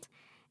World.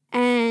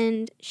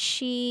 And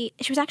she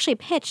was actually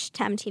pitched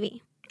to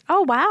MTV.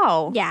 Oh,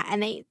 wow. Yeah,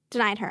 and they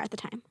denied her at the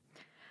time.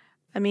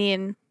 I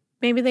mean,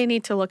 maybe they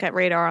need to look at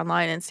Radar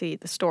Online and see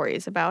the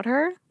stories about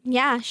her.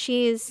 Yeah,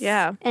 she's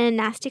in a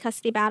nasty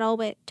custody battle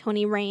with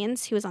Tony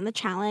Raines, who was on The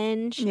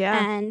Challenge.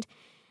 Yeah. And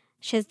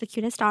she has the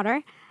cutest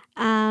daughter.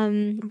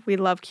 We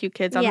love cute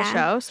kids on the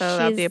show, so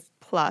that'd be a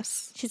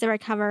plus. She's a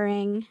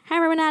recovering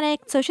heroin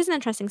addict, so she's an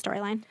interesting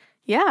storyline.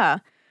 Yeah.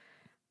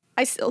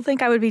 I still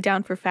think I would be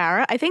down for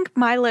Farrah. I think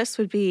my list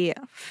would be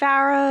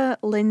Farrah,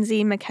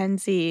 Lindsay,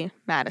 Mackenzie,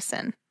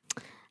 Madison.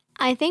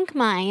 I think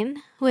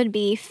mine would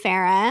be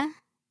Farrah,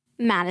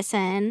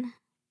 Madison,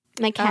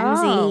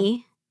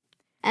 Mackenzie,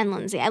 and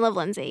Lindsay. I love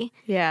Lindsay.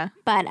 Yeah.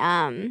 But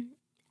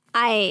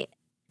I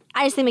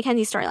just think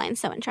Mackenzie's storyline is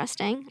so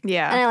interesting.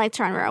 Yeah. And I liked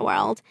her on Real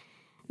World.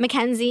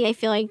 Mackenzie, I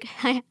feel like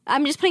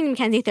I'm just putting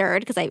Mackenzie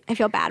third because I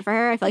feel bad for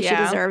her. I feel like she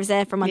deserves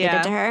it from what they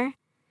did to her.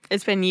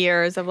 It's been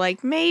years of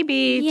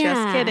maybe,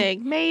 just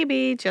kidding,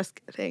 maybe,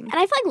 just kidding. And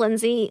I feel like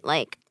Lindsay,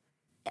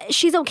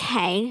 she's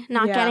okay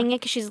not getting it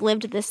because she's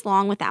lived this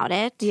long without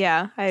it.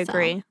 Yeah, I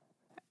agree.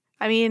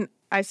 I mean,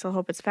 I still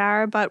hope it's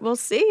Farrah, but we'll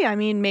see. I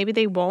mean, maybe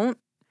they won't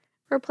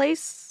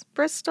replace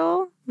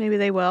Bristol. Maybe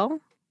they will,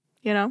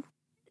 you know?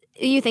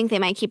 You think they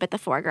might keep it the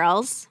 4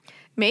 girls?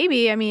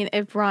 Maybe. I mean,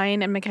 if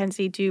Ryan and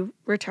Mackenzie do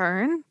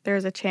return,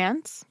 there's a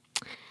chance.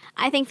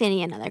 I think they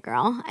need another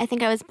girl. I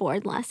think I was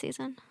bored last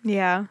season.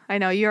 Yeah, I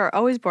know. You're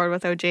always bored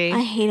with OG.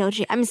 I hate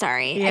OG. I'm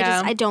sorry.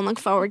 Yeah. I don't look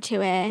forward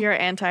to it. You're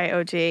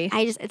anti-OG.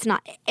 It's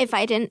not.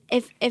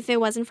 If it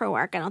wasn't for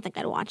work, I don't think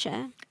I'd watch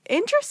it.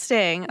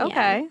 Interesting.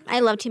 Okay. Yeah. I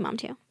love Teen Mom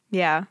too.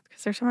 Yeah,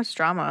 because there's so much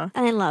drama.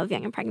 And I love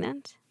Young and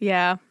Pregnant.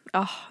 Yeah.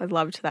 Oh, I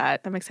loved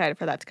that. I'm excited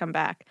for that to come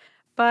back.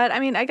 But, I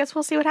mean, I guess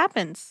we'll see what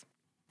happens.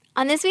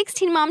 On this week's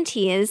Teen Mom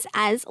Tease,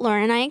 as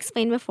Lauren and I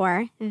explained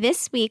before,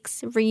 this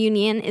week's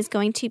reunion is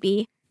going to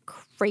be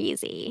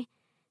crazy.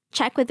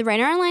 Check with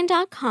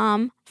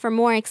writeronline.com for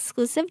more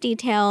exclusive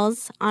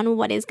details on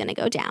what is going to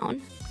go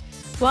down.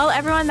 Well,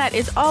 everyone, that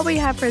is all we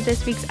have for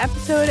this week's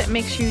episode.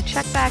 Make sure you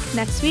check back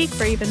next week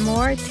for even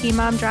more Teen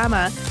Mom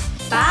drama.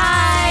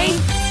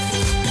 Bye!